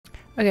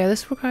Okay,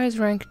 this requires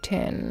rank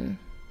 10.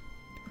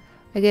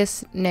 I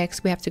guess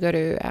next we have to go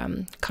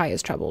to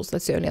Kaya's Troubles.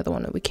 That's the only other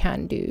one that we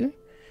can do.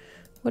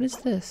 What is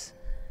this?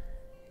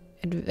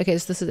 Okay,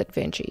 so this is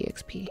Adventure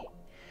EXP.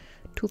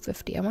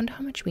 250. I wonder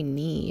how much we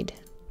need.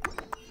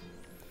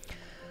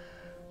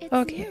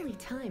 It's nearly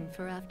time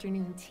for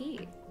afternoon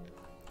tea.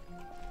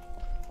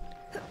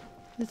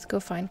 Let's go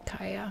find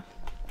Kaya.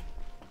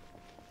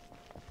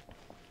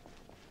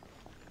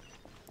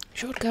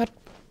 Shortcut.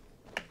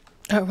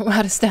 Oh, I'm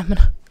out of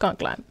stamina. Can't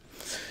climb.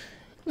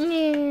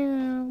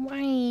 No,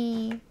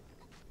 why?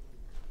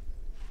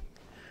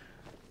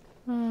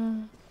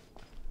 Oh.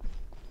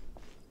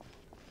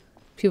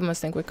 People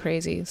must think we're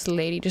crazy. This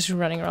lady just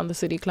running around the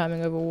city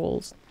climbing over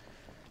walls.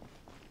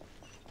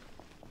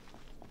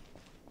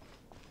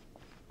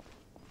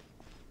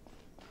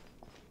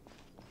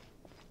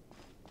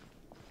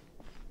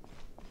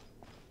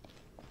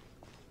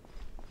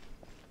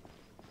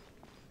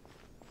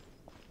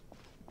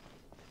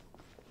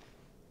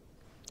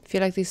 I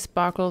feel like these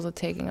sparkles are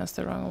taking us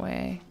the wrong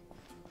way.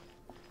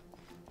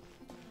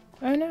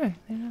 Oh no,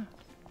 they're not.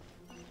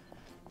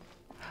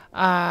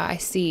 Ah, I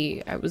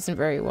see. I wasn't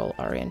very well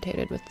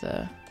orientated with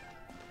the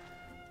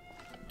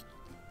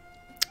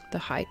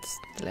heights,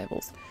 the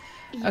levels.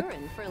 You're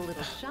in for a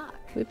little shock.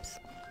 Whoops.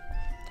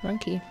 Wrong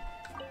key.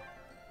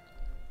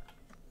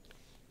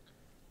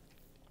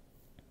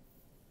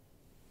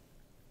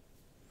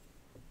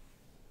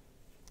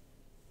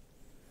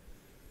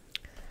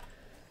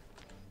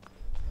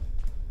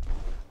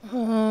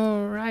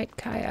 Alright,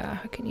 Kaya,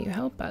 how can you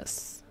help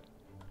us?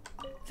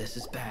 This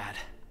is bad.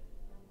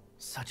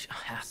 Such a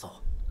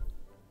hassle.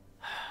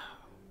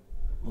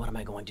 What am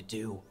I going to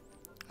do?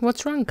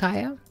 What's wrong,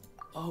 Kaya?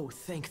 Oh,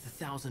 thank the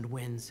thousand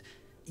winds.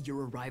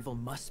 Your arrival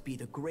must be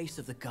the grace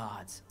of the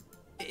gods.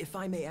 If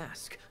I may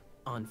ask,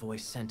 envoy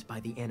sent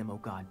by the Animo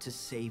god to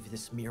save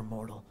this mere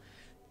mortal,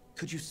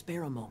 could you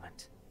spare a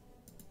moment?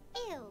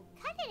 Ew,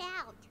 cut it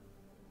out.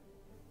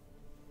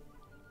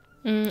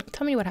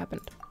 Tell me what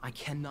happened. I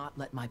cannot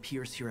let my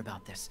peers hear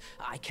about this.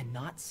 I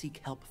cannot seek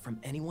help from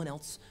anyone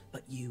else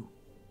but you.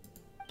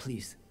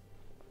 Please,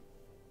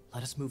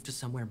 let us move to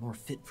somewhere more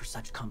fit for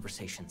such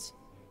conversations.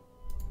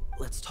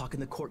 Let's talk in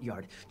the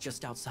courtyard,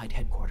 just outside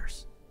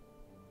headquarters.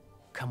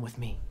 Come with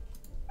me.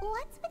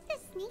 What's with the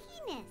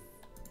sneakiness?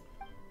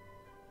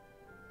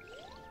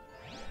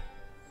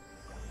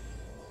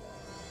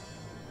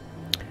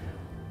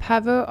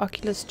 Pavo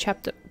Oculus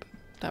chapter.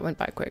 That went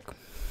by quick.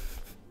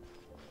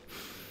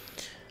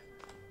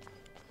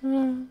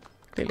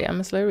 Clearly I'm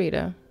a slow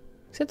reader.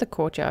 It's at the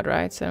courtyard,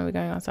 right? So we're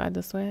going outside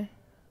this way.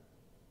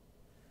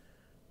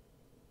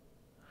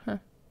 Huh.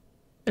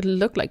 It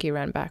looked like he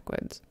ran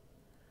backwards.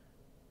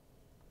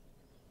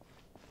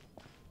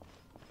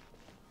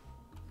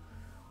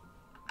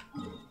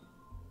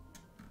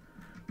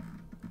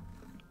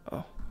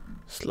 Oh,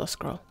 slow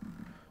scroll.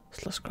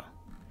 Slow scroll.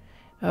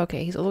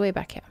 Okay, he's all the way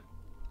back here.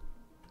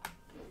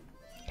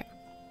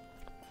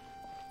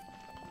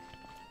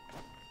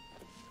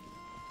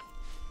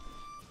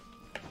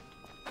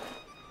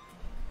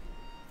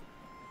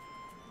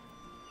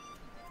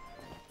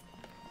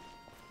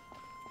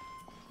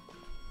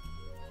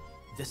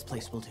 This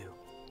place will do.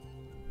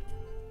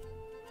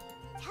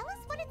 Tell us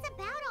what it's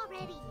about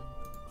already.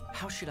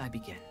 How should I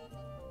begin?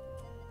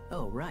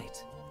 Oh,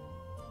 right.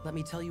 Let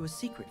me tell you a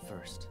secret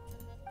first.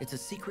 It's a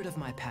secret of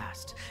my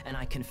past, and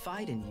I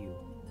confide in you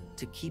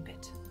to keep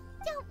it.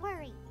 Don't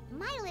worry,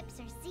 my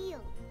lips are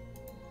sealed.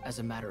 As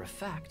a matter of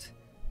fact,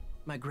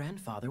 my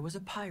grandfather was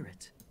a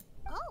pirate.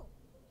 Oh.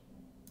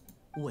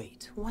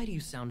 Wait, why do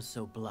you sound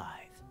so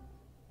blithe?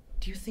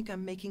 Do you think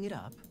I'm making it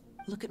up?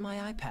 Look at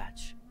my eye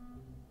patch.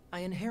 I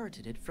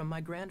inherited it from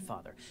my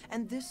grandfather,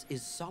 and this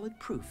is solid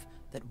proof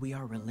that we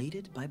are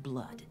related by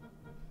blood.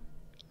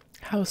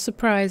 How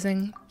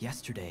surprising.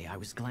 Yesterday, I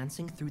was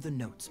glancing through the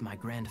notes my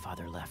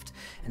grandfather left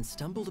and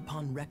stumbled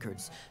upon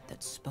records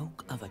that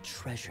spoke of a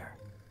treasure.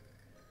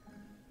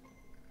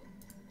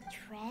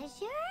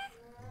 Treasure?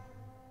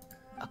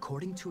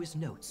 According to his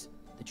notes,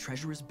 the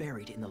treasure is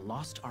buried in the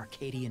lost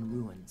Arcadian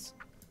ruins.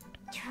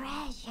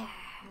 Treasure.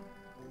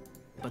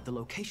 But the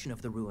location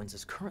of the ruins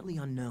is currently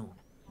unknown.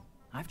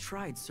 I've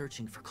tried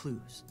searching for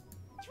clues.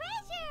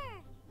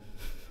 Treasure!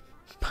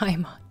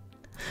 Paimon.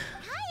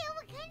 Kaya,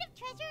 what kind of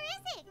treasure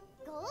is it?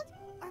 Gold?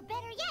 Or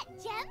better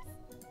yet,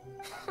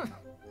 gems?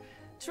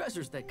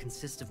 Treasures that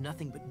consist of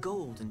nothing but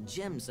gold and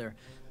gems are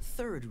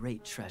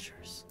third-rate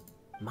treasures.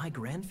 My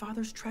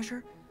grandfather's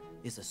treasure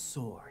is a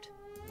sword.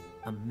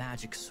 A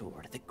magic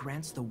sword that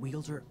grants the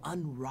wielder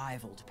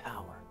unrivaled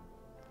power.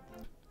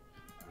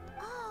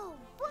 Oh,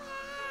 wow!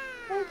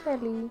 Hi,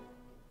 Kelly.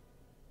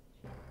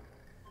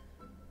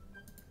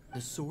 The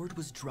sword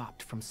was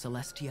dropped from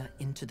Celestia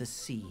into the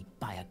sea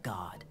by a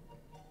god.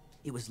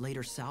 It was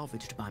later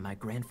salvaged by my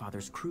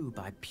grandfather's crew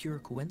by pure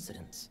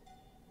coincidence.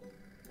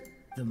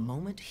 The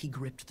moment he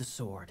gripped the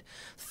sword,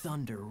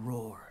 thunder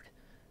roared,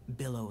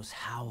 billows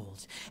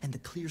howled, and the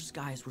clear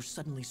skies were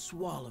suddenly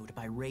swallowed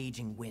by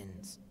raging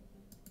winds.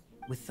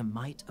 With the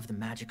might of the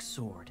magic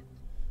sword,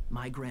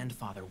 my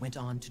grandfather went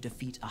on to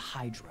defeat a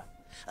hydra,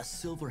 a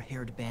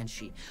silver-haired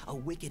banshee, a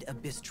wicked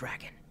abyss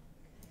dragon.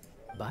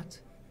 But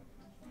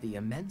the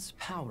immense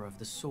power of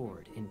the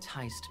sword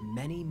enticed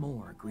many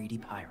more greedy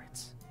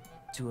pirates.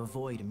 To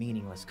avoid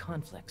meaningless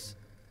conflicts,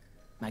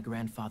 my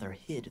grandfather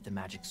hid the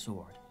magic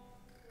sword.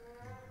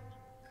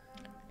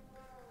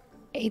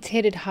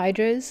 8-headed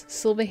hydras,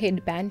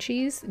 silver-haired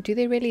banshees, do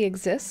they really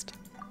exist?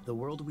 The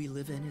world we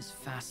live in is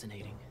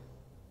fascinating,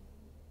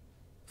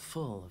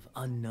 full of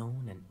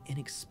unknown and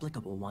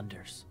inexplicable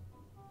wonders.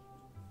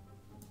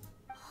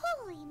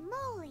 Holy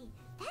moly,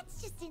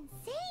 that's just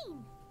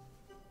insane!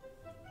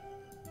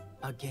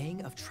 A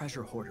gang of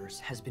treasure hoarders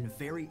has been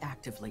very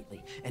active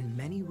lately, and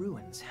many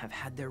ruins have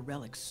had their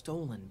relics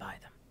stolen by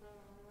them.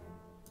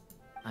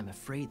 I'm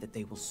afraid that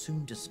they will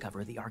soon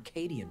discover the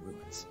Arcadian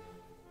ruins,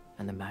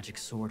 and the magic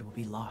sword will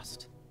be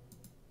lost.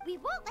 We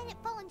won't let it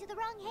fall into the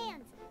wrong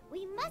hands.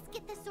 We must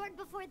get the sword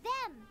before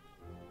them.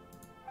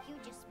 You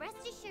just rest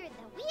assured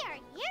that we are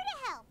here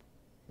to help.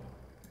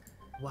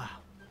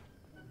 Wow.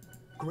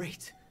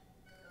 Great.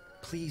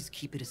 Please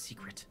keep it a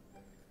secret.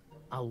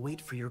 I'll wait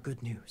for your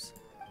good news.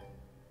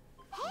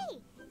 Hey,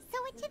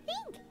 so what you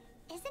think?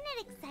 Isn't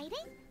it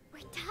exciting? We're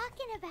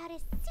talking about a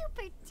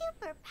super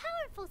duper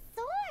powerful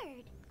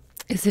sword.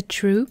 Is it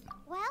true?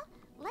 Well,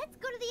 let's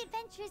go to the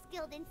Adventurers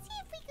Guild and see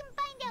if we can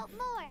find out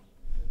more.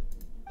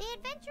 The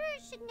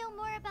adventurers should know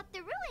more about the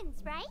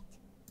ruins, right?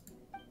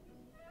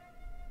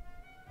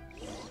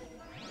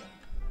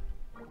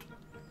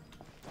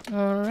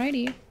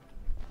 Alrighty.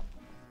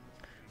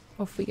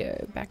 Off we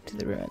go, back to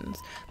the ruins.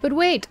 But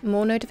wait,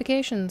 more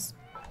notifications.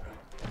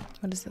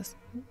 What is this?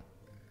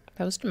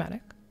 That was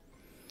dramatic.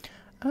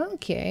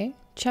 Okay,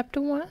 chapter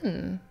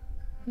 1.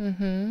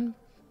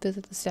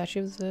 Visit the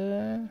statue of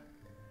the...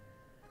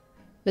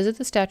 Visit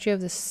the statue of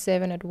the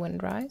 7 at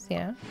Windrise,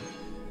 yeah.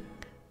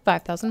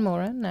 5,000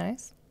 Mora,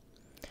 nice.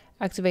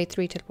 Activate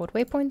 3 teleport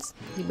waypoints.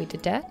 We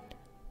did that.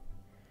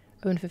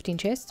 Own 15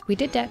 chests. We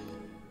did that.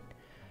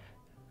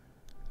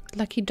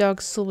 Lucky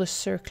Dog Silver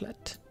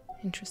Circlet.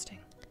 Interesting.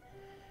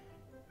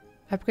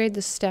 Upgrade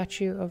the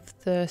statue of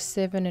the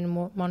 7 in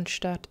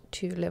Mondstadt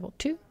to level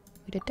 2.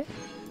 We did that.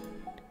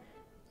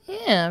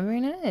 Yeah,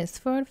 very nice.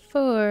 4 out of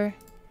 4.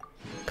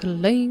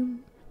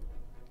 Claim.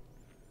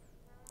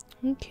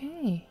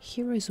 Okay.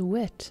 Hero's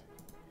Wit.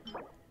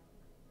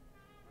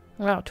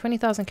 Wow,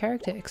 20,000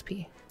 character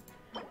XP.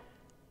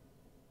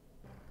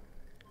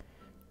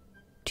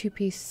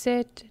 2-piece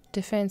set.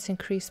 Defense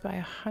increased by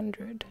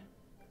 100.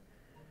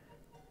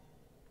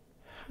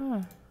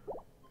 Huh.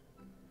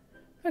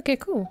 Okay,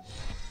 cool.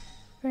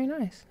 Very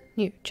nice.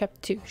 New,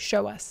 chapter 2.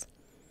 Show us.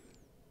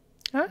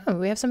 Oh,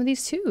 we have some of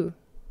these too.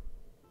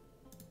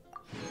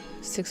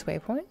 6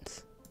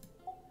 waypoints.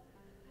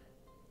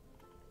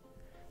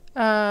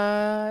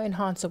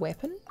 Enhance a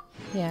weapon.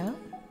 Yeah.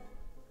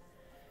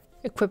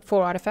 Equip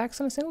 4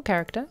 artifacts on a single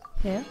character.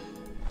 Yeah.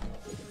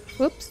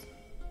 Whoops.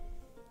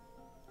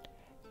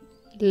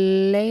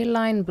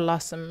 Leyline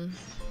Blossom.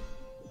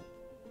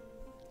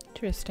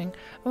 Interesting.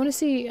 I want to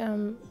see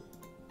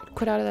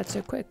quit out of that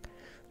so quick.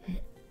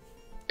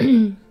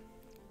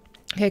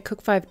 Okay,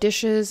 cook 5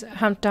 dishes.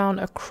 Hunt down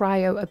a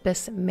Cryo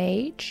Abyss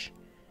Mage.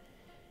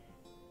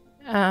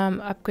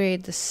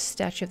 Upgrade the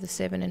statue of the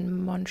 7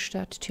 in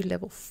Mondstadt to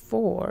level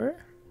 4.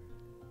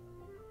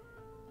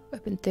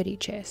 Open 30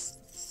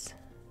 chests.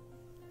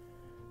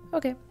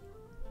 Okay.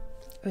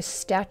 Oh,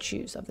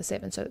 statues of the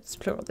 7, so it's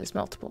plural, there's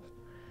multiple.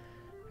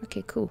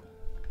 Okay, cool.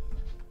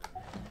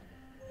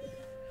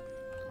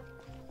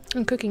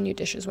 And cooking new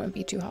dishes won't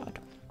be too hard.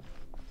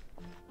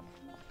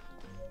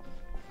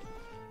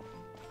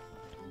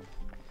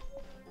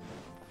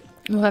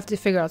 We'll have to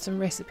figure out some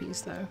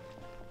recipes though.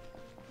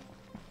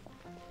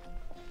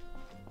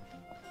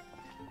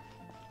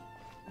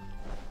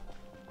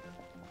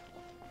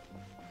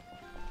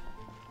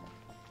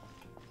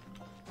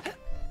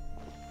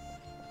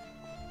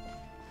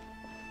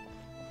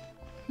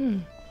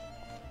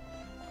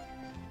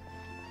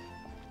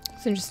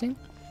 It's interesting.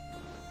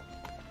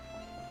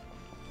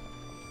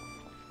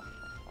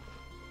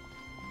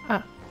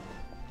 Ah.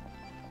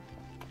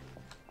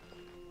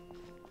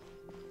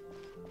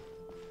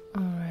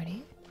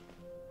 Alrighty.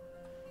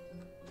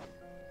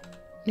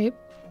 Nope.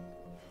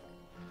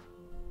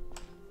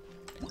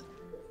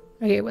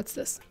 Okay, what's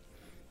this?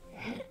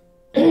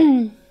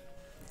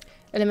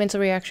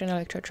 Elemental reaction,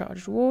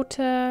 electrocharged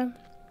water.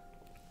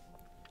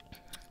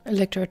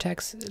 Electro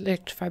attacks,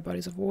 electrify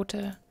bodies of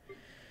water.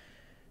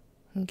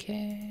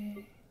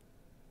 Okay.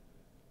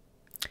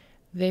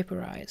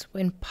 Vaporize.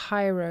 When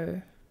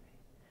pyro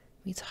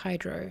meets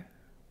hydro,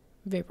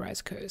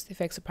 vaporize occurs. The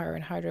effects of pyro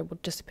and hydro will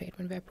dissipate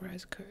when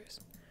vaporize occurs.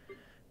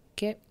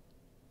 Okay.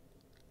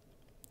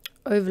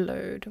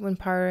 Overload. When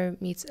pyro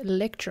meets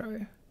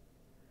electro,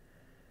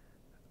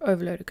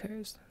 overload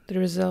occurs. The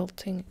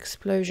resulting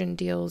explosion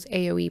deals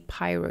AoE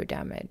pyro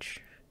damage.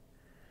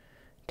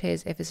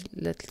 Tears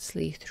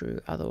effortlessly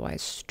through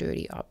otherwise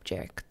sturdy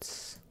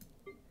objects.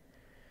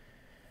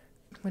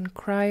 When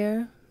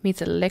cryo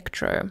meets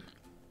electro,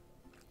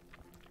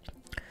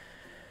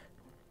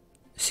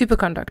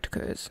 superconduct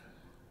occurs.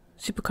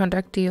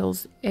 Superconduct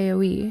deals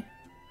AoE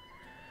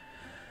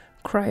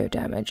cryo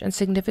damage and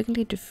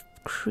significantly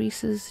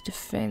decreases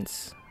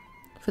defense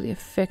for the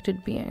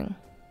affected being.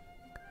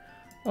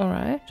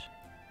 Alright.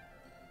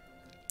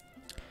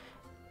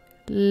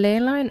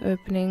 Leyline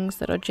openings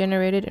that are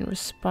generated in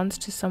response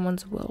to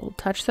someone's will.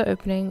 Touch the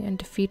opening and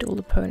defeat all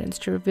opponents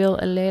to reveal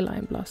a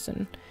leyline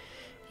blossom.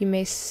 You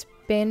may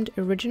spend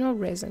original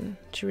resin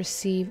to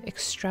receive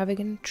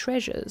extravagant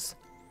treasures.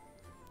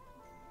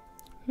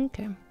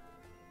 Okay.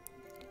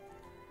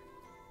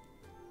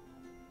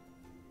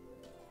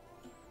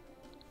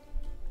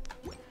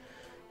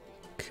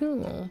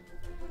 Cool.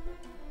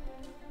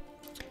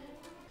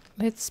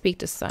 Let's speak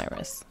to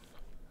Cyrus.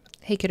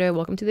 Hey kiddo,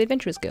 welcome to the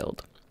Adventurers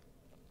Guild.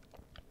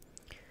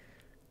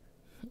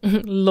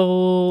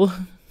 Lol.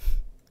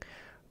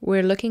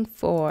 We're looking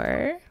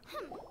for...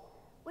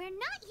 We're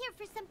not here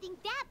for something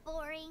that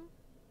boring.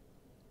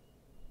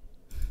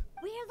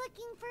 We're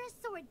looking for a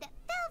sword that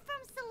fell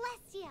from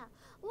Celestia.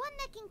 One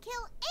that can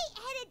kill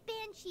 8-headed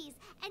banshees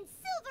and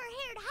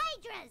silver-haired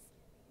hydras.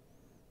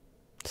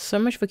 So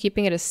much for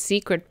keeping it a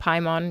secret,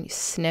 Paimon, you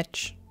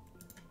snitch.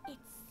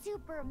 It's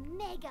super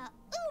mega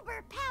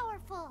uber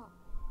powerful.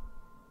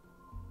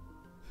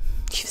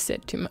 You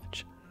said too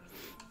much.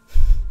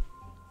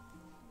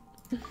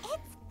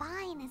 It's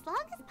fine as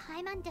long as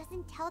Paimon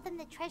doesn't tell them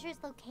the treasure's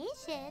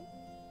location.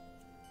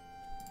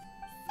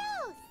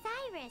 So,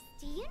 Cyrus,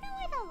 do you know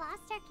where the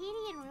lost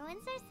Arcadian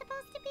ruins are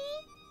supposed to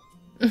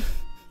be?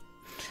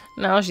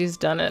 Now she's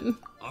done it.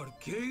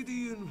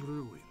 Arcadian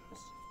ruins.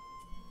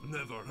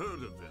 Never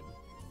heard of them.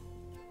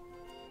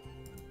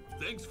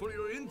 Thanks for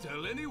your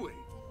intel anyway.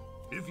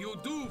 If you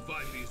do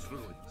find these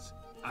ruins,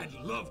 I'd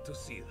love to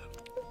see them.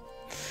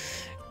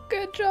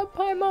 Good job,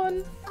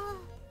 Paimon.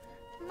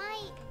 My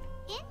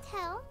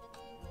intel?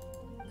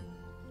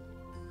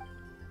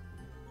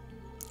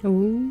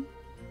 Ooh.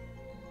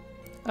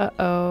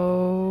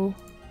 Uh-oh.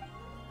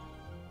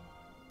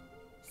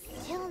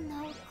 Still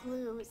no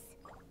clues.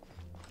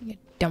 You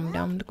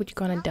dum-dum, look what you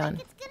gonna Not done.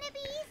 like it's gonna be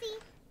easy.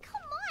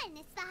 Come on,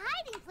 it's the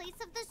hiding place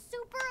of the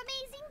super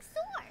amazing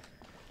sword.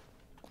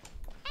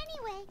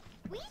 Anyway,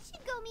 we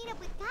should go meet up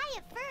with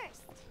Gaia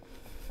first.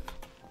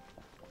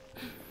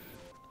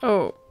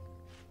 Oh.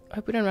 I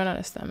hope we don't run out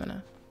of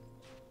stamina.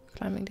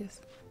 Climbing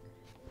this.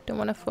 Don't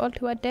want to fall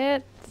to our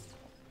deaths.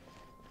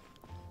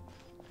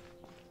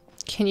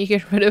 Can you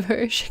get rid of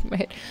her? Shake my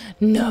head.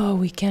 No,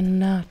 we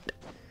cannot.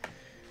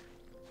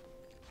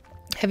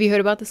 Have you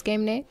heard about this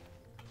game, Nate?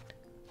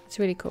 It's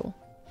really cool.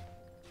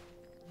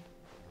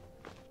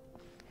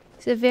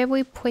 It's a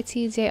very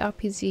pretty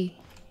JRPG,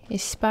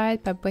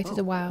 inspired by Breath of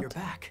the Wild. You're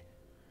back.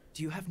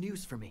 Do you have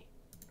news for me?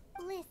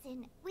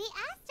 Listen, we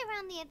asked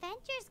around the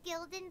Adventurers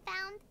Guild and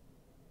found,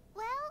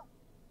 well,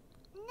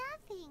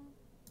 nothing.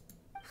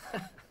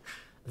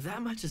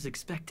 That much is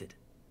expected.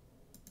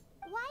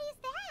 Why is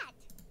that?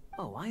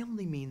 Oh, I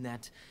only mean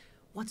that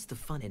what's the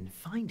fun in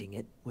finding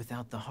it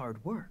without the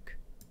hard work?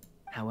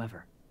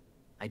 However,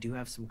 I do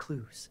have some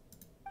clues.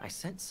 I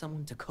sent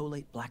someone to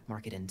collate black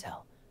market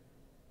intel.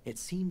 It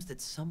seems that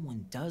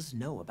someone does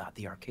know about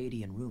the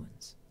Arcadian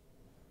ruins.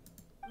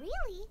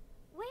 Really?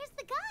 Where's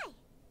the guy?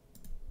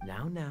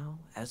 Now,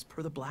 as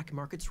per the black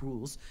market's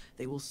rules,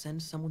 they will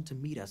send someone to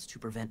meet us to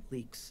prevent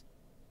leaks.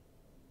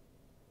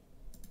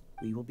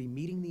 We will be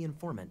meeting the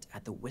informant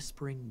at the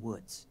Whispering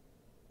Woods.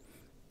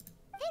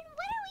 Then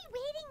what are we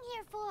waiting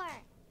here for?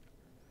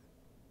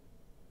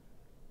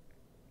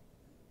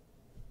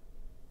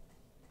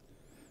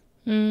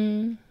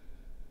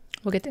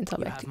 We'll get the intel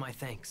You back have to you. my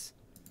thanks.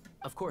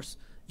 Of course,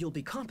 you'll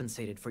be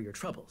compensated for your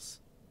troubles.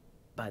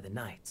 By the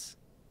knights.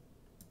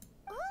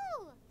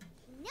 Ooh,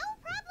 no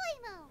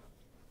problemo.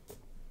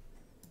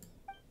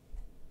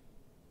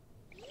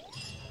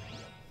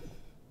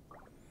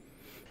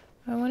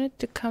 I wanted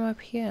to come up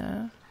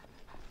here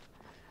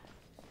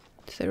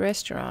to the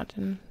restaurant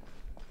and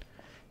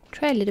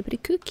try a little bit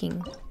of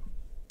cooking.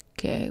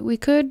 Okay, we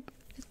could...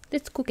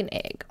 Let's cook an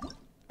egg.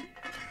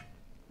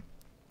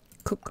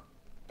 Cook.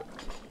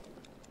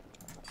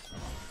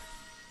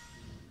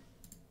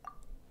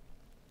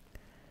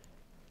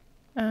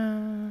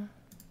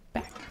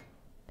 Back.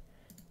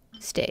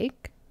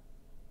 Steak.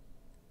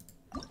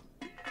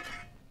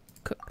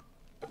 Cook.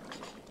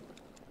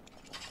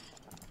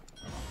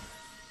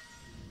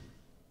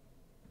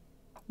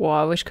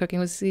 Wow, I wish cooking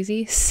was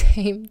easy.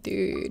 Same,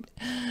 dude.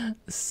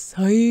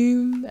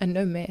 Same. And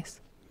no mess.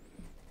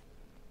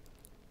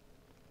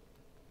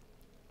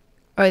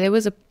 Oh, there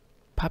was a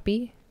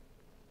puppy?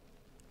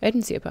 I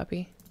didn't see a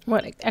puppy.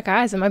 What,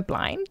 guys, am I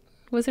blind?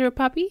 Was there a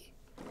puppy?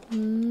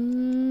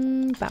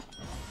 Bop.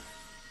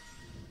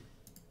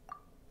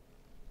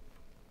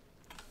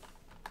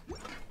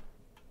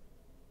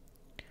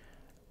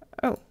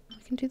 Oh, we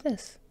can do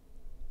this.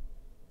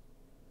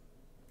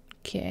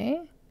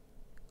 Okay.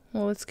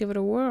 Well, let's give it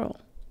a whirl.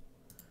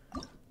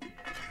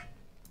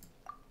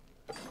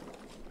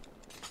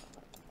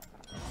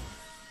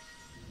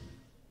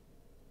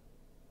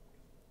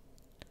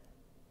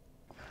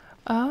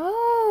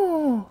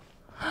 Oh!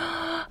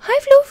 Hi,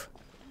 Floof!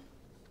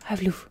 Hi,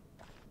 Floof.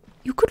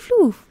 You could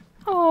Floof.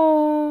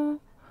 Oh,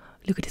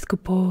 look at this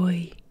good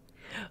boy.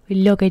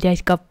 Look at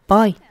that good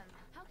boy.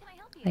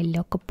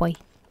 Hello, good boy.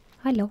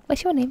 Hello,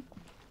 what's your name?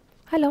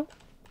 Hello.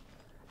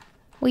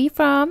 Where you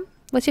from?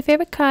 What's your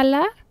favorite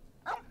color?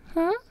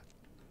 Huh?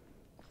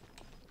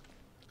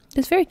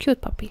 This very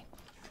cute puppy.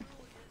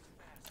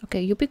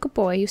 Okay, you be good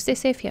boy. You stay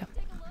safe here.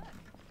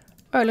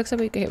 Oh, it looks like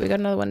we got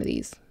another one of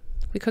these.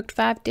 We cooked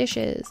 5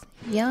 dishes.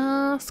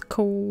 Yes,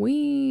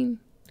 queen.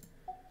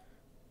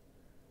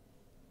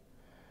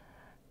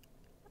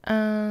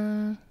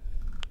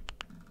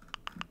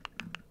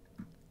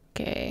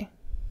 Okay.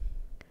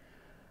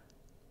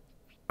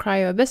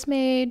 Cryo Abyss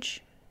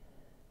Mage.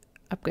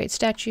 Upgrade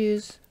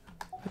statues.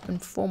 Open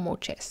 4 more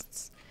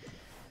chests.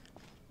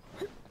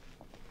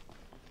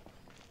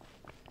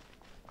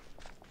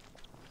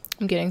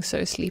 I'm getting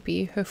so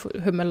sleepy.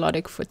 Her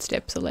melodic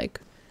footsteps are like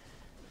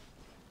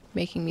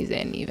making me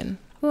zen even.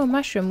 Oh, a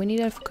mushroom. We need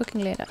that for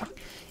cooking later.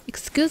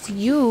 Excuse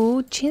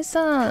you,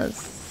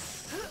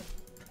 Jesus.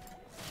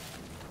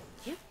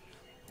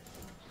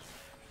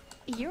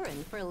 You're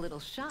in for a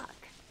little shock.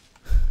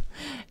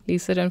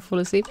 Lisa, don't fall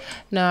asleep.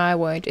 No, I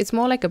won't. It's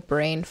more like a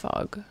brain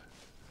fog.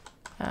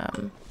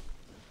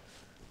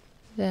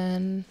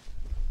 Than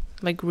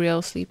like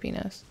real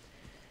sleepiness.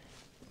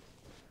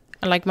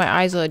 And like my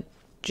eyes are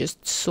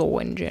just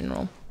sore in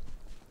general.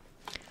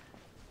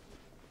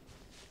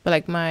 But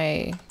like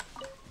my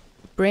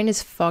brain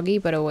is foggy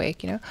but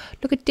awake, you know?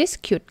 Look at this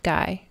cute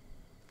guy.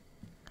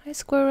 Hi,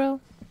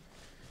 squirrel.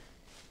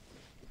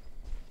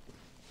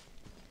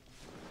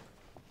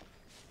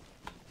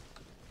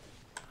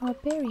 Oh,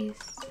 berries.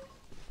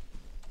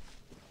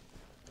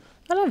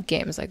 I love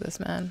games like this,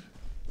 man.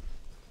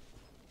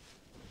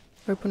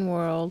 Open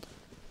world.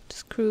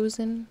 Just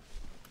cruising.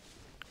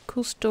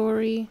 Cool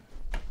story.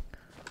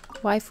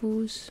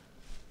 Waifus.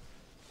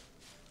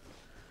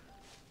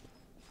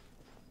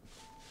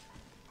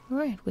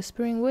 Alright,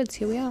 Whispering Woods,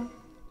 here we are.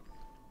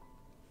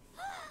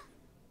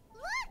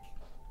 Look!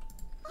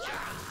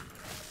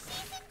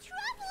 She's in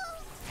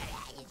trouble!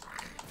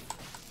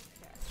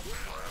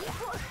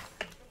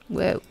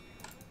 Whoa.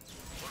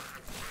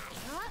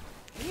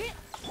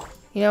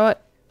 You know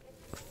what?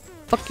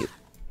 Fuck you.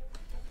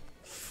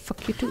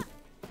 Fuck you too.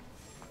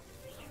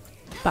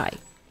 Bye.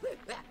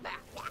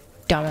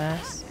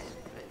 Dumbass.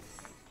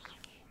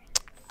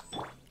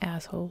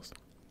 Assholes.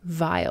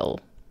 Vile.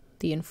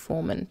 The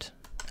informant.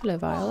 Hello,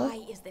 Viola. Why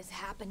is this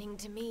happening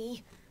to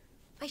me?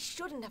 I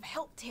shouldn't have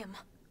helped him.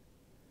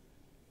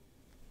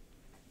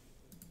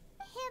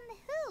 Him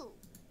who?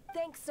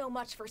 Thanks so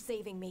much for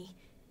saving me.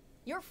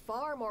 You're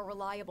far more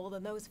reliable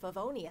than those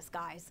Favonius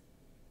guys.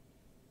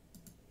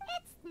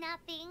 It's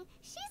nothing.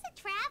 She's a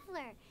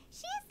traveler.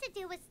 She has to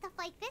deal with stuff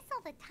like this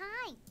all the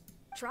time.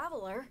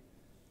 Traveler?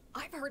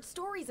 I've heard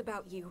stories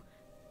about you.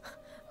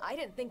 I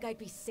didn't think I'd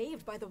be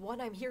saved by the one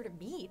I'm here to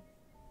meet.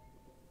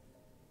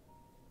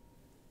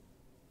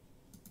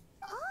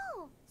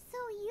 Oh, so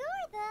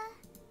you're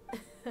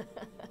the...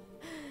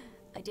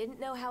 I didn't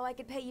know how I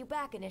could pay you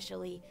back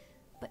initially,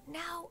 but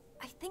now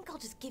I think I'll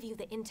just give you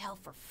the intel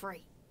for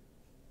free.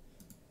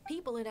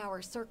 People in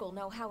our circle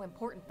know how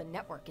important the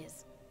network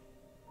is.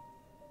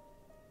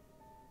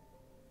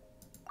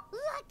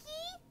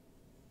 Lucky?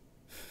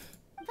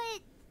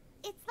 But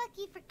it's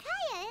lucky for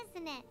Kaya,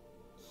 isn't it?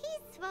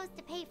 He's supposed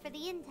to pay for the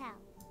intel.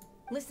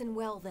 Listen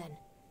well then.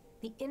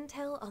 The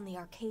intel on the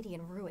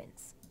Arcadian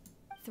ruins.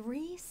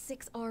 3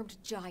 6-armed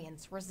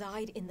giants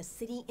reside in the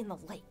city in the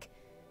lake.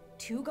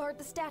 2 guard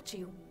the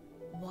statue,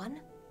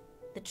 1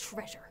 the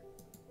treasure.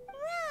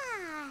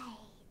 Right.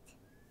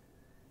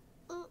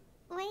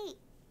 Wait,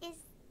 is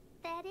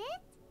that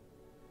it?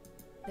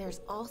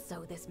 There's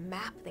also this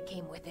map that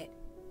came with it.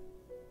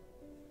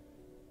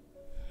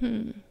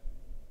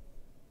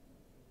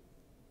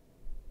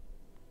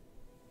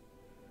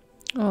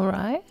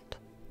 Alright.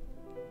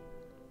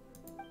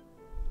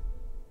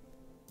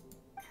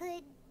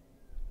 Could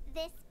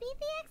this be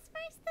the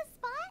X-First the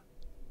spot?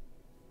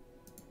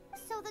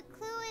 So the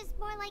clue is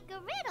more like a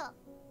riddle.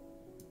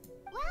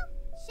 Well,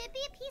 should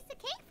be a piece of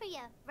cake for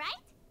you,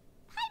 right?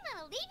 I'm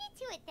gonna leave you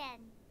to it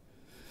then.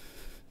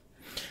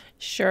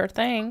 Sure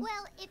thing.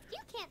 Well, if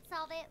you can't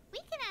solve it, we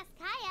can ask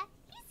Kaya.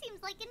 He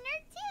seems like a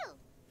nerd too.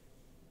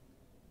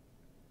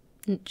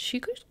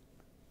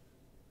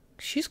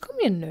 She's called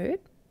me a nerd?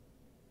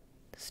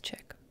 Let's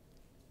check.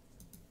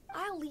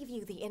 I'll leave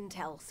you the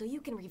intel so you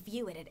can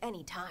review it at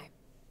any time.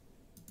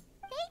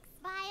 Thanks,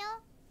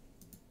 Vile.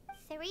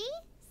 3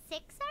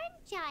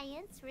 6-armed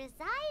giants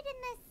reside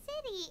in the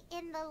city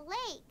in the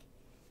lake.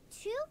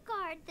 2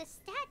 guard the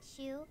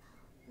statue,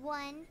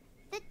 1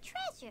 the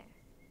treasure.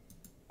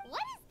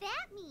 What does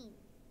that mean?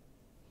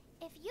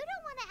 If you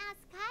don't want to ask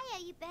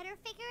Kaya, you better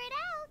figure it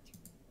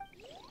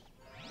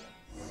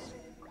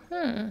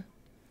out.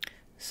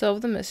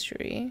 Solve the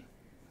mystery.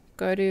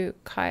 Go to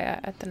Kaya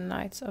at the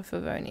Knights of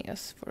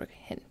Favonius for a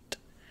hint.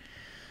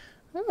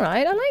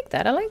 Alright, I like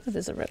that. I like that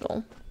there's a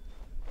riddle.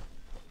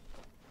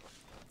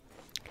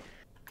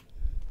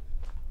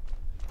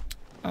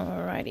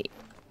 Alrighty.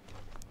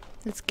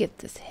 Let's get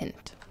this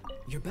hint.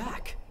 You're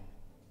back.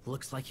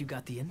 Looks like you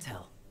got the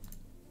intel.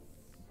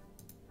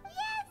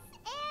 Yes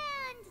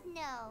and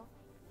no.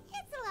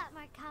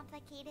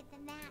 updated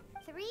the map.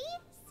 3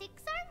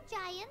 six-armed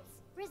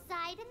giants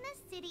reside in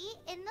the city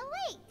in the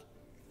lake.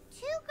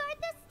 2 guard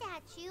the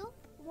statue,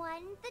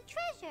 1 the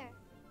treasure.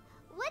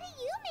 What do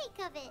you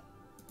make of it?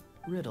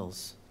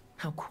 Riddles.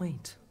 How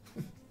quaint.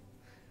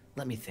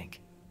 Let me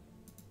think.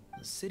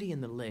 The city in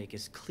the lake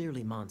is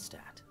clearly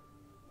Mondstadt.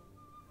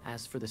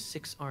 As for the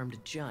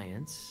 6-armed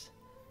giants...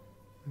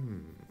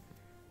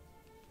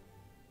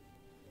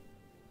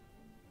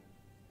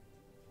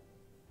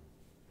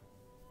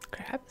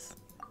 Crabs?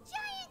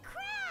 Giant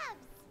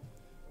crabs!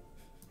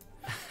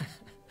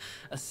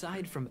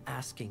 Aside from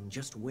asking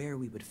just where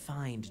we would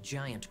find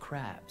giant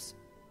crabs,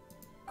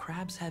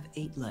 crabs have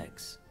 8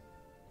 legs,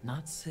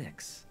 not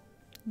 6.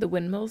 The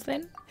windmills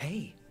then?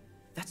 Hey,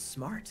 that's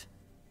smart.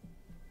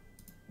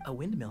 A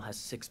windmill has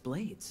 6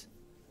 blades.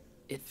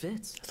 It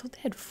fits. I thought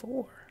they had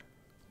 4.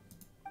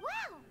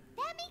 Wow,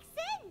 that makes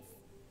sense!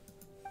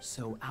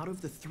 So out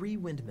of the 3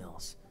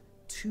 windmills,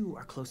 2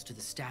 are close to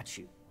the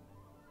statue.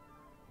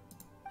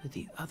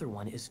 The other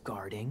one is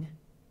guarding...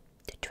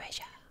 The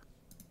treasure.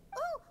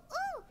 Ooh,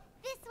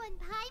 this one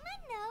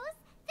Paimon knows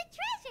the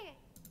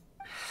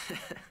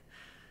treasure!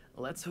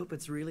 Let's hope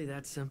it's really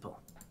that simple.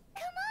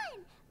 Come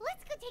on,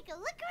 let's go take a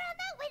look around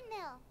that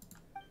windmill.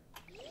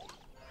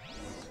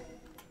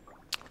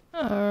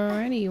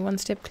 Alrighty, one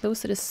step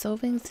closer to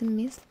solving the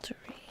mystery.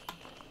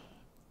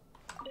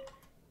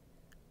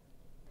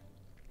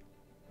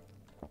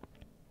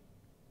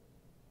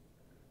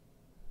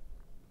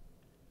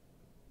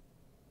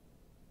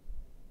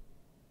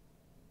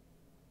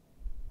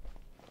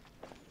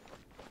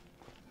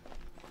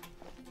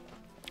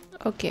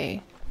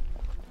 Okay.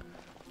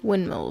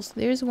 Windmills.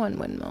 There's one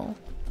windmill.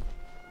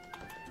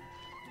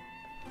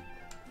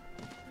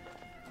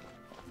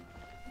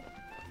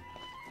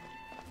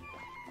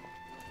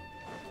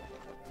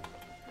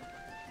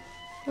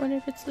 I wonder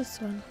if it's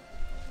this one.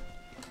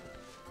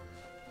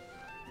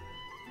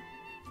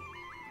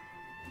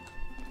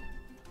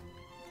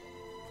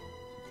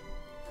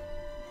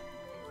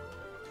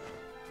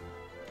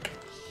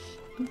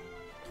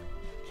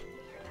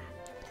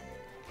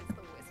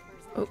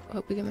 Oh,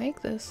 hope we can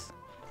make this.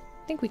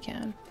 I think we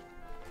can.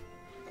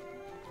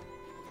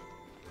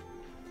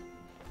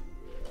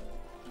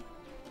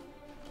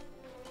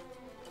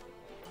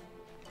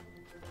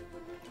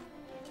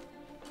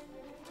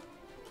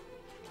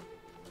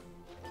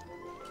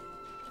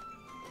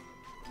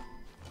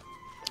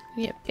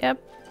 Yep.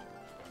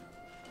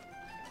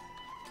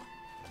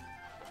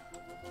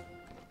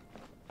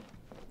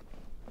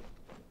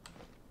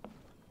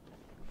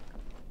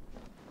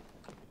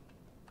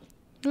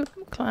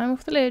 Oop, climb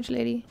off the ledge,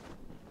 lady.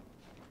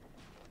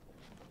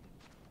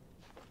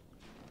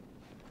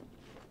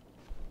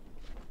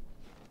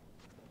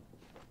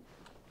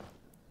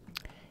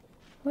 I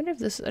wonder if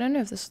this, I don't know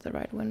if this is the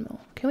right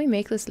windmill. Can we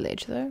make this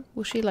ledge though?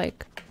 Will she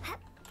like,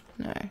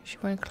 no, she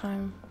won't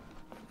climb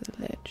over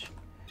the ledge.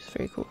 It's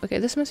very cool. Okay,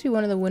 this must be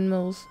one of the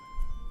windmills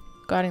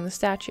guarding the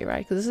statue,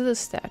 right? Because this is a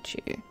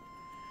statue.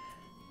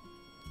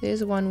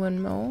 There's one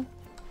windmill.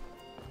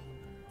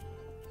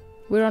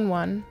 We're on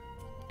one.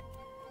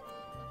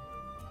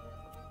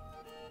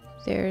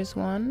 There's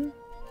one.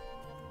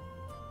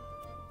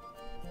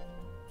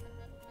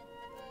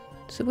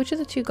 So which of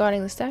the 2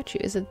 guarding the statue?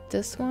 Is it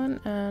this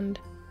one and...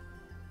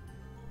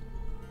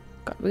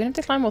 God, we're gonna have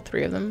to climb all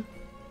 3 of them.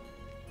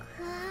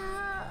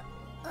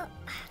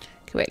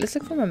 Okay, wait, let's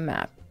look from a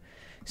map.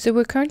 So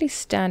we're currently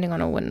standing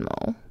on a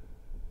windmill.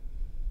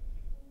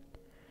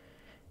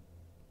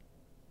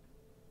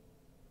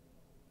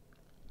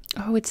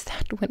 Oh, it's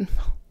that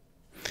windmill.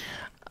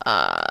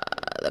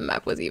 The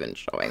map was even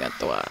showing it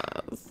to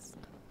us.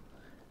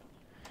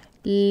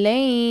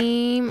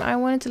 Lame. I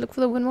wanted to look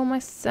for the windmill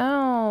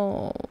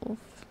myself.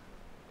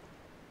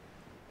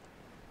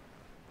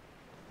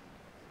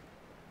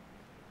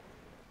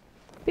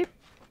 Beep.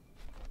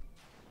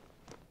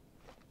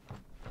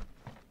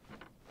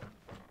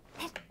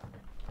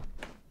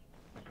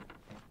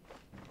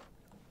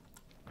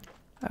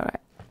 Alright.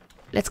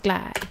 Let's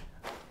glide.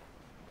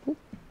 Ooh.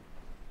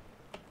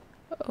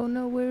 Oh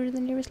no, where is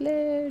the nearest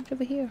ledge?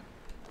 Over here.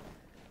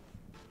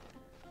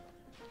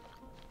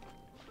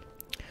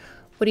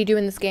 What do you do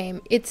in this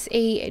game? It's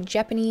a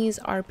Japanese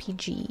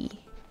RPG.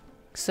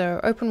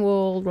 So open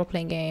world,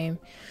 role-playing game.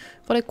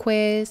 Follow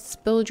quests,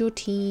 build your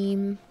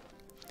team.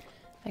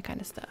 That kind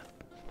of stuff.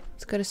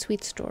 It's got a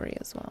sweet story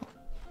as well.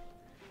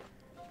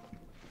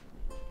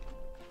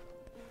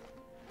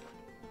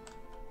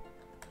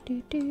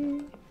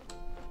 Doo-doo.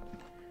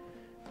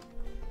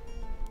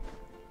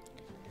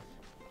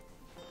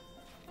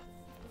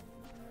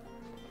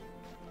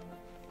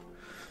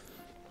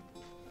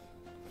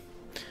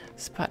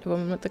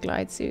 Spider-Woman with the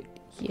glide suit.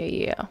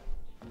 Yeah.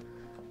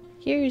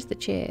 Here's the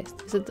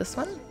chest. Is it this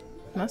one?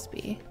 Must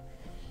be.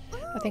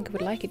 I think I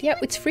would like it. Yeah,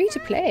 it's free to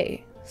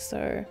play.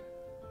 So,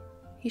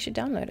 you should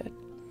download it.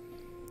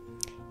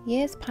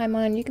 Yes,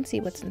 Paimon, you can see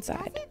what's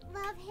inside. Doesn't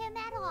love him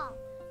at all.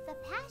 The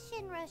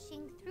passion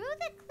rushing through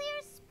the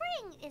clear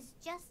spring is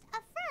just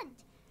a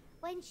front.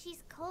 When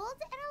she's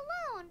cold and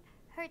alone,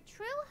 her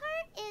true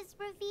heart is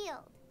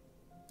revealed.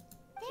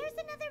 There's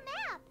another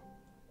map.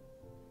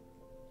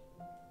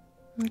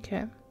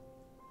 Okay.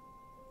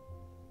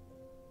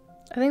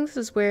 I think this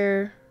is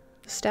where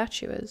the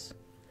statue is.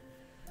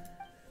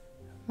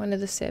 One of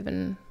the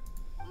 7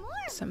 More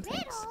somethings.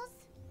 riddles?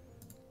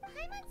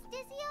 Paimon's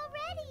dizzy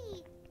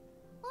already.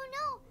 Oh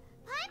no,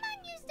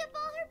 Paimon used up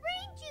all her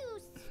brain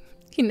juice.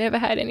 He never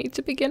had any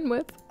to begin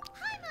with.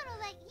 Paimon will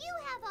let you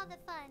have all the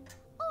fun.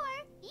 Or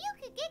you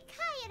could get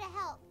Kaya to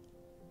help.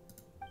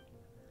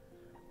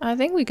 I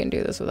think we can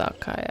do this without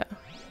Kaya.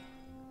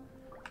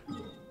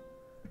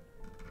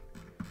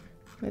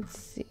 Let's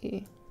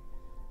see.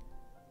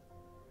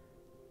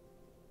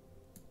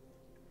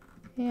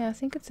 Yeah, I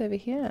think it's over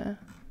here.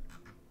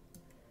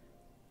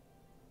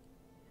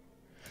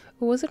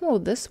 Or was it more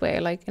this way,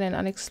 like in an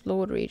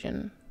unexplored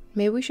region?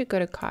 Maybe we should go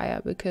to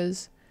Kaya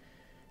because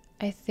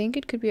I think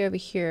it could be over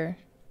here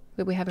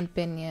where we haven't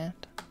been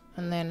yet.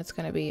 And then it's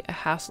going to be a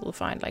hassle to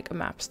find like a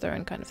map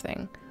stone kind of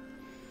thing.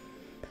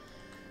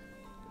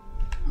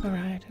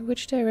 Alright,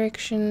 which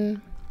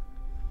direction?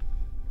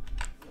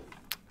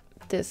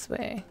 This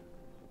way.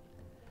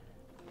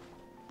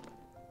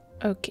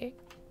 Okay.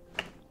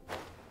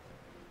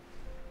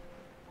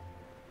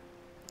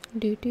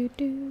 Do do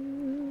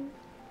do.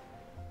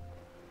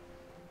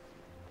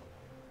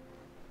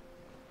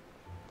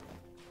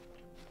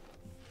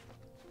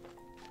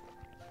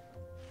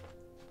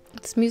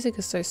 This music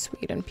is so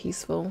sweet and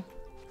peaceful.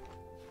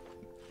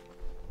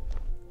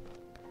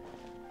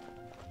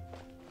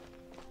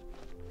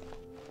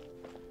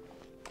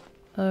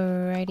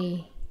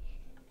 Alrighty.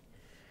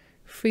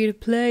 Free to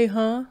play,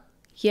 huh?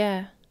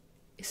 Yeah.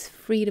 It's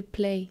free to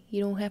play.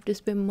 You don't have to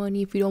spend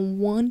money if you don't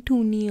want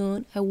to,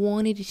 Neon. I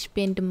wanted to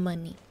spend the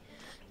money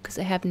because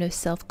I have no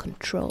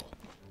self-control.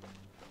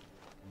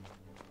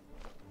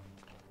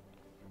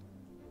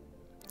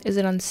 Is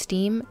it on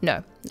Steam?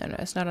 No,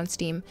 it's not on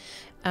Steam.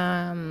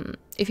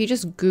 If you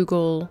just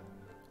Google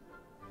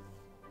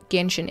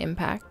Genshin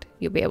Impact,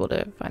 you'll be able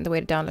to find the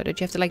way to download it.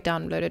 You have to like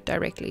download it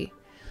directly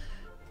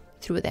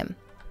through them.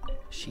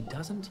 She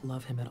doesn't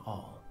love him at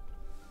all.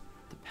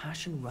 The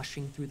passion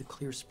rushing through the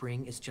clear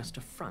spring is just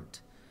a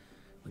front.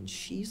 When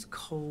she's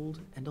cold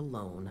and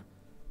alone,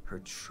 her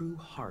true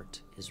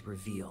heart is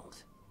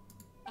revealed.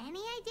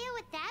 Any idea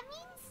what that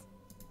means?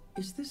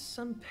 Is this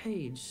some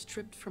page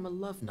stripped from a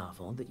love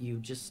novel that you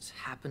just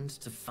happened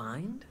to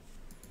find?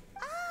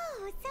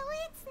 Oh, so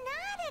it's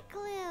not a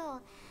clue.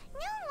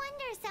 No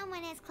wonder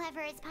someone as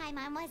clever as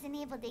Paimon wasn't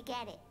able to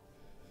get it.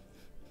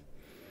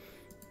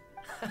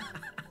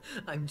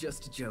 I'm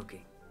just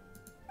joking.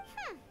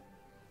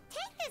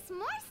 Take this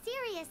more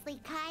seriously,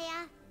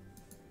 Kaya.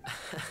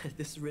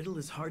 This riddle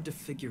is hard to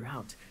figure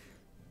out.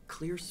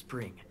 Clear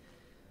spring.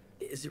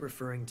 Is it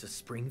referring to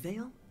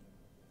Springvale?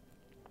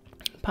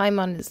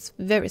 Paimon is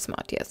very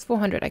smart, yes.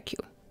 400 IQ.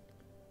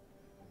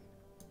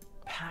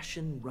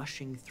 Passion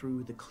rushing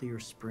through the clear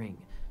spring.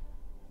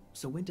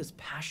 So when does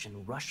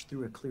passion rush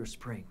through a clear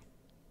spring?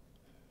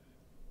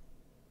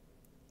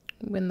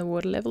 When the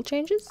water level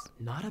changes?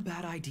 Not a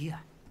bad idea.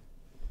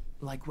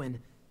 Like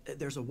when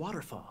there's a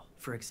waterfall,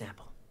 for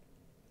example.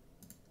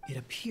 It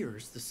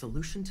appears the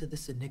solution to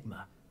this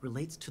enigma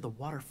relates to the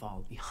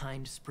waterfall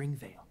behind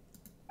Springvale.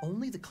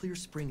 Only the clear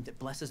spring that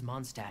blesses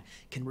Mondstadt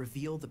can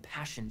reveal the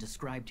passion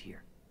described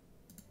here.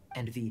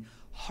 And the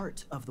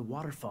heart of the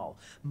waterfall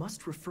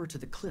must refer to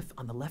the cliff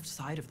on the left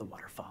side of the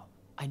waterfall.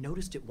 I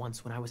noticed it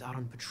once when I was out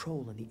on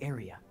patrol in the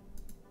area.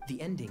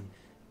 The ending,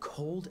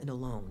 cold and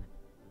alone,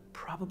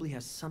 probably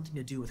has something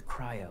to do with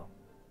cryo,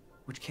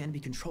 which can be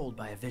controlled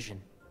by a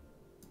vision.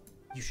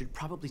 You should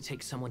probably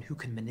take someone who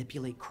can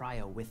manipulate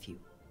cryo with you.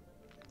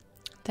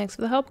 Thanks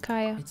for the help,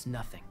 Kaya. It's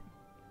nothing.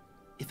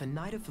 If a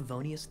Knight of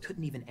Favonius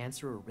couldn't even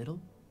answer a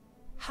riddle,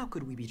 how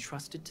could we be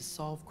trusted to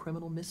solve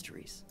criminal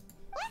mysteries?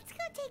 Let's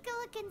go take a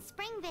look in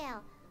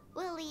Springvale.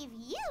 We'll leave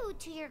you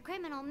to your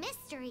criminal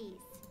mysteries.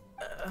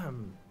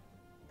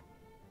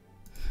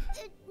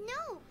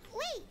 No,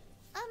 wait.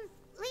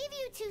 Leave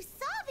you to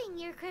solving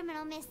your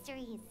criminal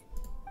mysteries.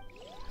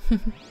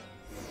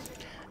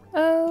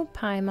 Oh,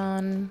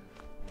 Paimon.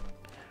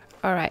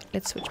 Alright,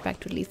 let's switch back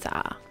to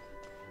Lisa.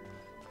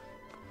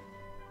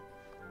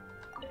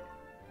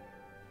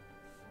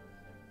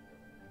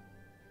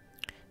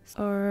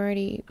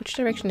 Alrighty, which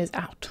direction is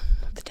out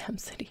of the damn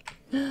city?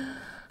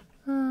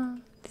 Oh,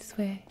 this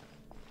way.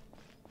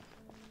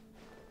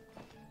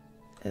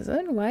 Is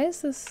it? Why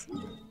is this?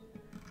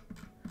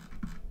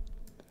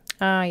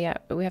 Ah, yeah,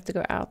 but we have to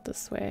go out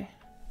this way.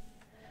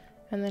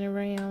 And then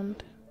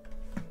around.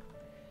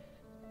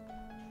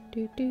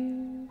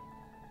 Doo-doo.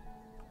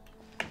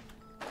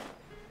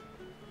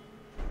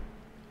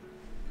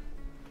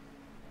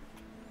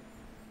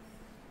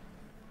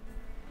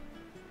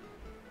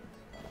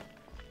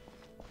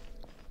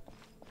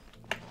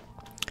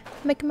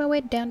 Making my way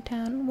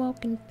downtown,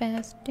 walking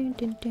fast. Dun,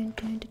 dun, dun,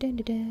 dun, dun,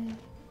 dun, dun.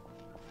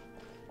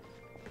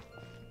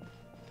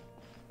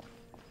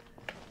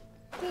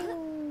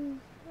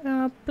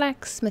 Oh,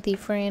 blacksmithy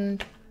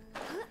friend.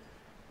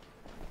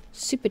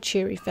 Super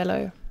cheery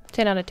fellow.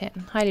 10 out of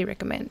 10. Highly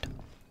recommend.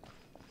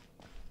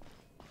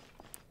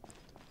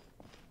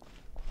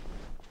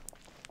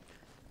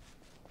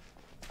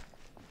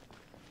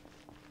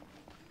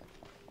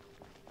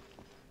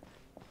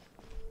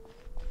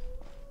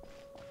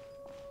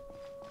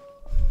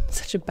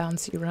 Such a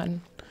bouncy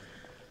run.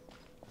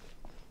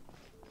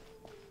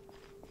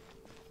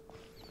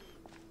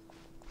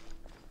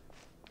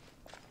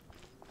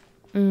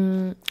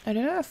 I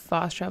don't know if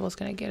fast travel is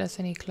going to get us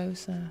any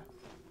closer.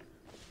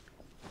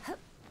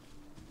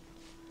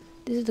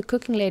 This is the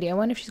cooking lady. I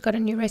wonder if she's got a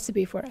new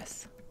recipe for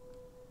us.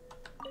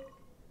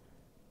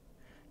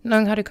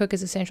 Knowing how to cook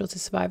is essential to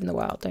survive in the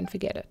wild. Don't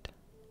forget it.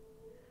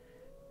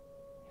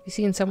 Have you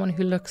seen someone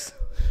who looks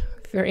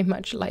very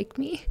much like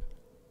me?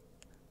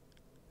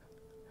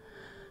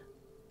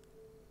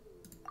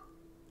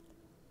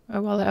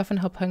 Oh, well, I often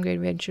help hungry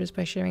adventurers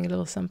by sharing a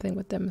little something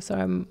with them, so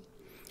I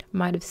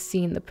might have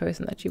seen the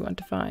person that you want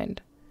to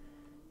find.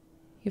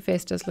 Your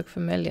face does look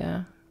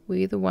familiar. Were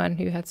you the one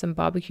who had some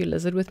barbecue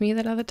lizard with me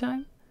that other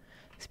time?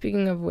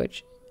 Speaking of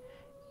which,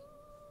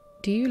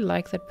 do you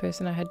like that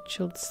person I had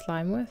chilled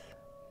slime with?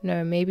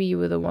 No, maybe you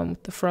were the one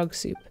with the frog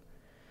soup.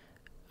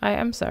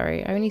 I'm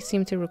sorry, I only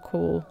seem to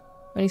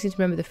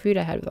remember the food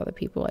I had with other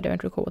people. I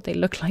don't recall what they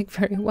looked like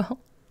very well.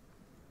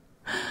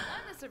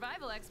 I'm the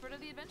survival expert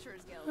of the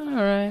Adventurers Guild.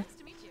 Alright. Nice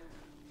to meet you.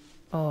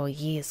 Oh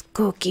yes,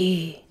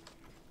 cookie.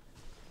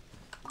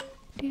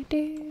 Do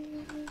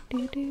do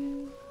do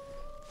do.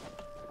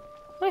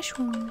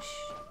 Mushrooms.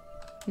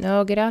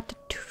 No, get out the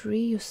tree,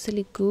 you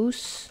silly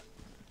goose.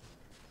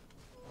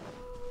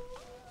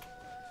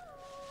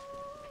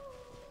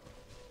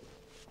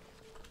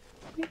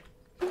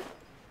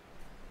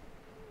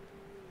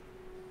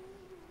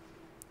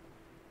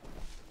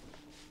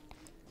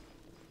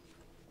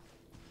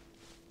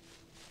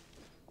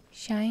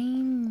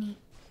 Shiny.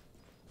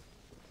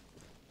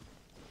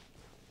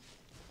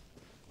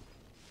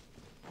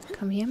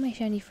 Come here, my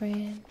shiny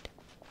friend.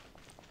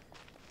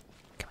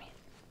 Come here.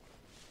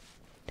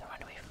 Don't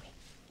run away from me.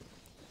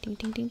 Ding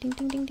ding ding ding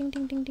ding ding ding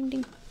ding ding ding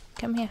ding.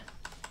 Come here.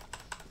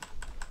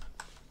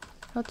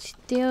 Hold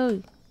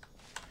still.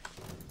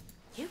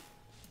 You?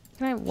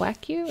 Can I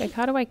whack you? Like,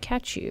 how do I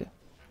catch you?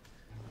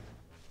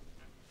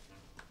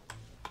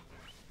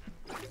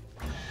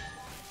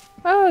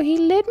 Oh, he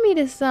led me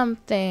to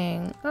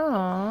something.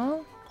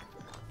 Oh,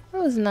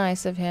 that was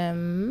nice of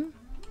him.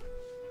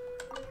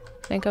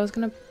 I think I was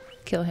gonna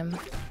kill him.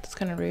 That's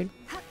kind of rude.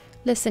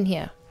 Listen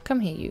here.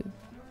 Come here, you.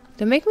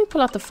 Don't make me pull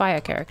out the fire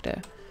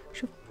character.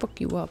 She'll fuck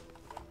you up.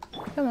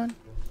 Come on.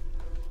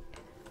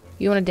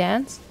 You wanna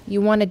dance? You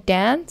wanna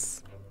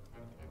dance?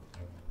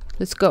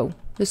 Let's go.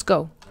 Let's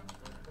go.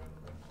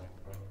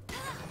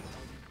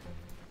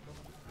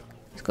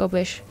 Let's go,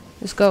 Bish.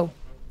 Let's go.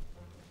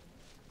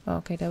 Oh,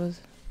 okay, that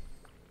was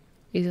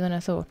easier than I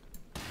thought.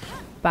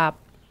 Bop.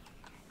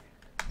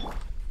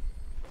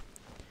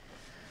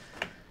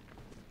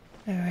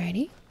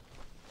 Alrighty.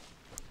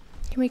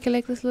 Can we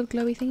collect this little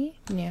glowy thingy?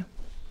 Yeah.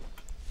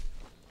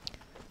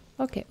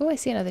 Okay. Oh, I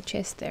see another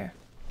chest there.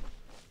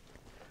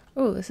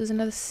 Oh, this is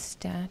another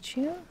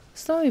statue.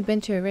 It's the one we've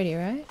been to already,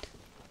 right?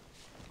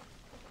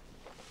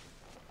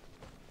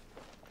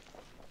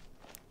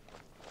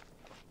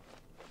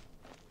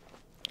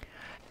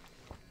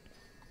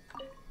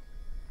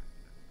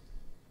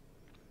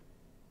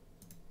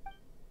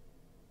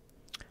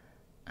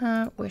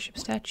 Worship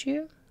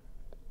statue.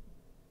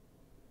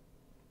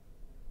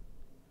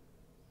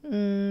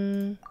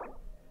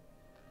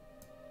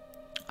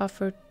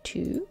 Offer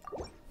 2.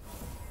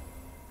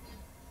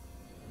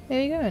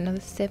 There you go, another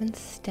 7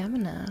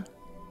 stamina.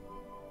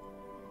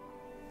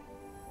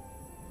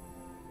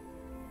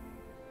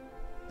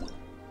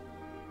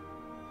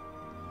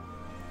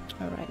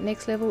 Alright,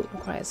 next level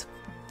requires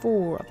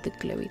 4 of the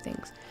glowy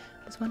things.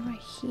 There's one right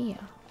here.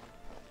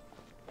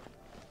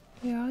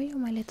 Where are you,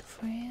 my little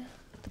friend?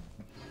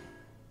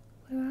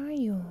 Where are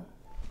you?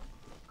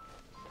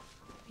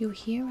 You're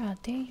here,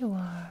 out there you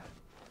are.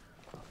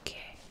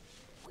 Okay,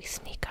 we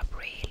sneak up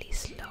really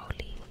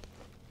slowly.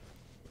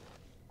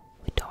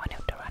 We don't want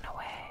him to run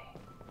away.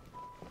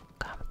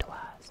 Come to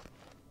us.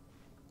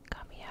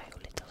 Come here, you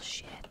little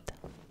shit.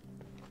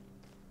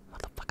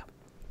 Motherfucker.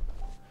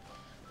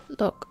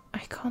 Look, I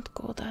can't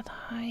go that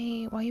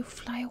high. Why you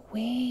fly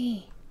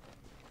away?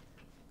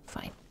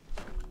 Fine.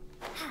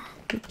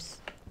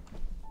 Oops.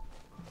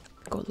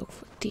 Go look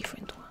for a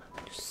different one.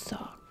 You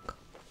suck.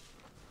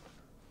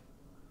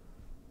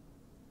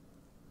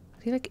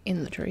 Is he like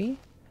in the tree?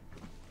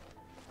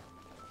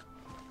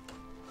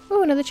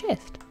 Oh, another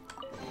chest.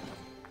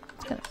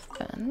 It's kind of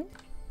fun.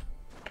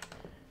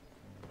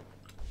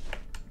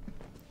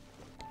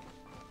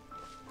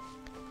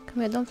 Come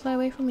here, don't fly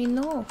away from me.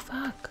 No,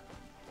 fuck.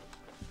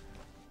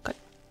 God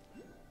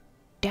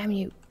damn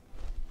you.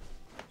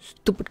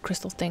 Stupid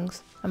crystal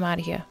things. I'm out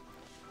of here.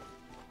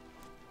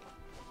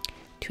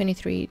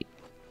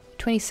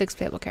 26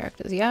 playable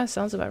characters. Yeah,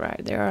 sounds about right.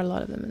 There are a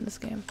lot of them in this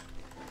game.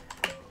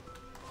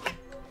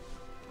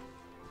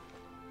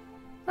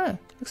 Oh,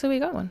 looks like we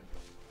got one.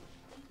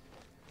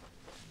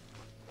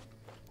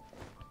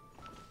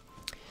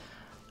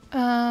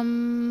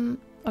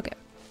 Okay.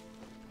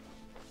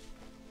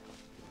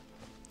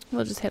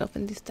 We'll just head off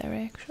in this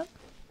direction.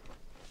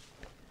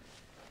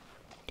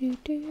 Do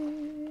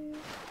do.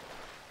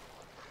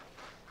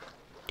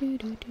 Do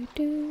do do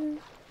do.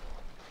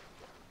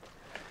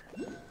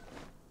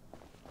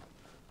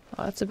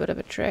 Oh, that's a bit of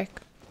a trick.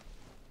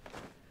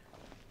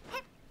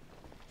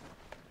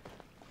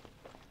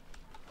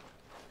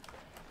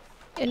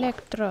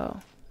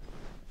 Electro.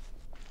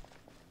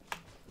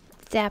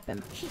 Zap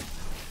him.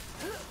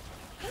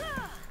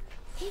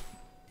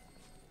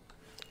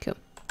 Cool.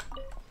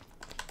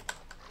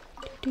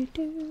 Do,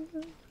 do,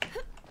 do.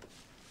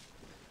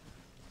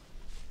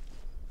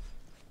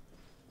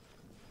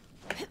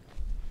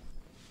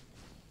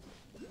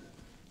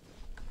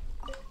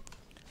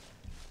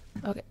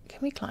 Okay, can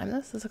we climb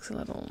this? This looks a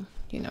little,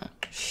 you know,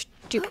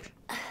 stupid.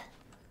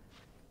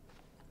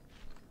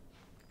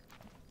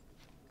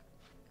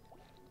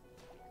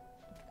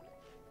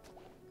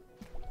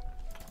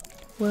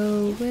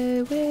 Whoa,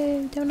 whoa,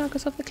 whoa, don't knock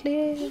us off the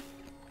cliff.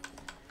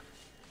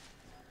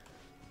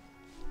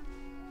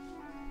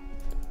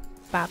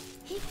 Bop.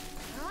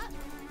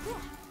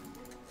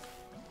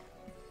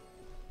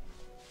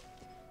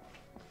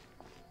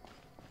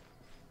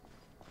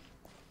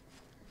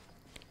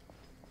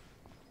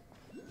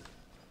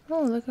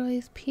 Oh, look at all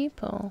these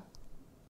people.